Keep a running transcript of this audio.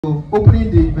So,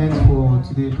 opening the event for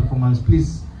today's performance,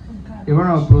 please, a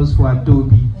round of applause for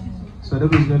Adobe. So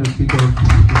Adobe is going to kick off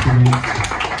this event.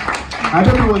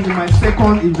 Adobe was in my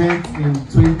second event in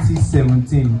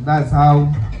 2017. That's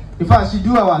how, in fact, she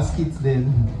do our skits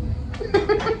then.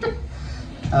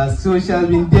 So she has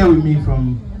been there with me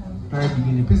from the very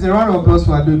beginning. Please, a round of applause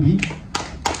for Adobe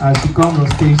as she comes on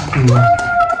stage to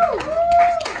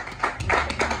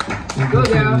go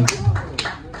there.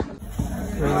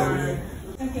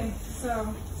 Okay,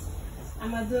 so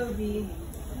I'm Adobe.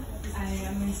 I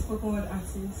am a spoken word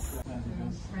artist,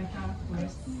 writer,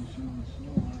 voice,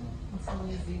 also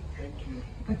music.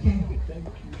 Okay.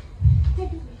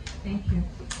 Thank you.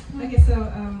 Okay, so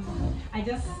I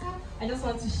just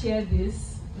want to share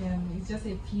this. It's just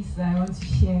a piece that I want to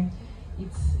share.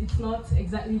 It's not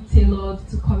exactly tailored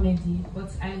to comedy,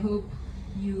 but I hope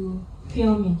you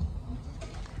feel me.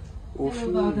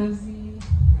 Hello, Baldazi.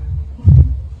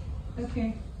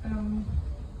 Okay.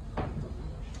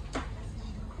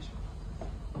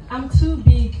 I'm too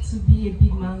big to be a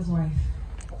big man's wife.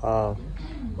 Wow.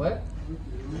 What?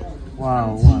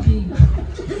 Wow. I'm too big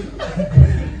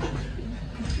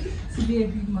to be a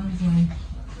big man's wife.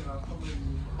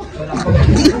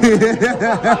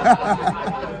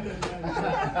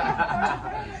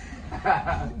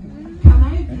 Can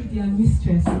I be their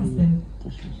mistress instead?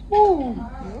 Oh,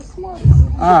 you're smart.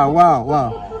 Ah, wow.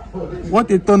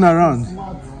 What a turnaround.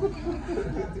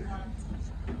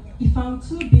 If I'm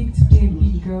too big to be a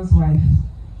big girl's wife,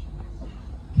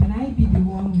 can I be the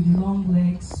one with the long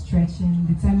legs, stretching,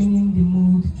 determining the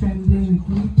mood, trembling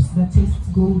with lips that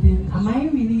taste golden? Am I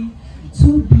really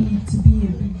too big to be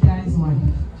a big guy's wife?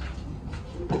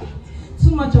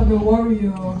 Too much of a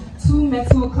warrior, too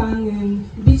metal clanging,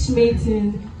 bitch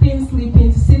mating, pin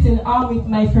sleeping, to sit in awe with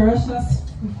my ferocious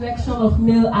reflection of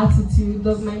male attitude.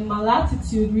 Does my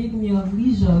malattitude rid me of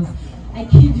leisures? I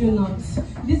kid you not.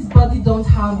 This body don't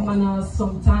have manners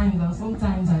sometimes, and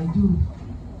sometimes I do.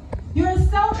 You're a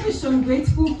selfish,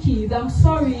 ungrateful kid. I'm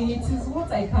sorry, it is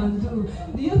what I can do.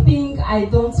 Do you think I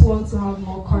don't want to have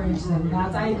more courage than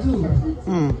that? I do.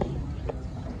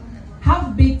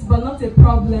 Half-baked, but not a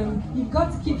problem. You've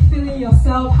got to keep feeling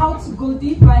yourself, how to go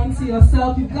deeper into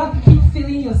yourself. You've got to keep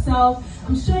feeling yourself.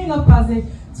 I'm showing up as a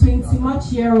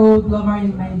 20-much-year-old lover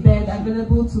in my bed,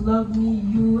 available to love me,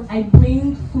 you. I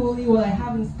bring fully what I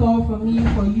have in store for me,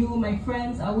 for you. My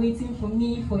friends are waiting for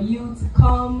me, for you to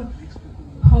come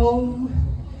home.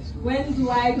 When do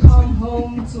I come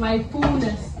home to my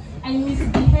fullness? I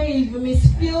misbehave, you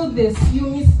misfeel this, you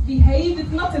misbehave,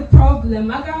 it's not a problem.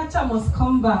 Agaracha must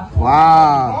come back.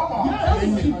 Wow.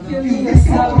 Don't keep feeling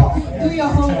yourself. Do your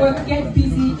homework, get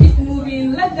busy, keep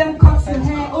moving. Let them cut your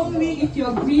hair only if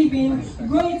you're grieving.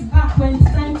 Grow it back when it's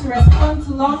time to respond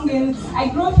to longing. I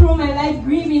grow through my life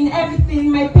grieving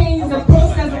everything. My pain is a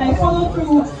process and I follow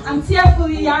through. I'm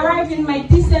tearfully arriving my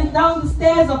descent down the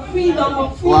stairs of freedom,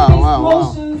 of free-paced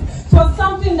motions. Towards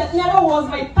something that never was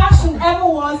my passion, ever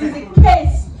was, is a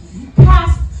case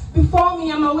cast before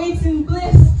me. I'm awaiting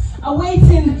bliss,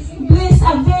 availing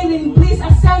bliss,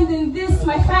 ascending this,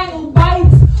 my final bite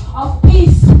of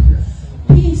peace.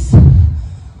 Peace.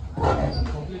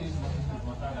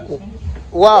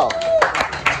 Wow.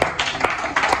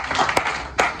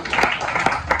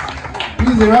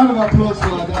 Please, a round of applause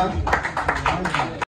for that.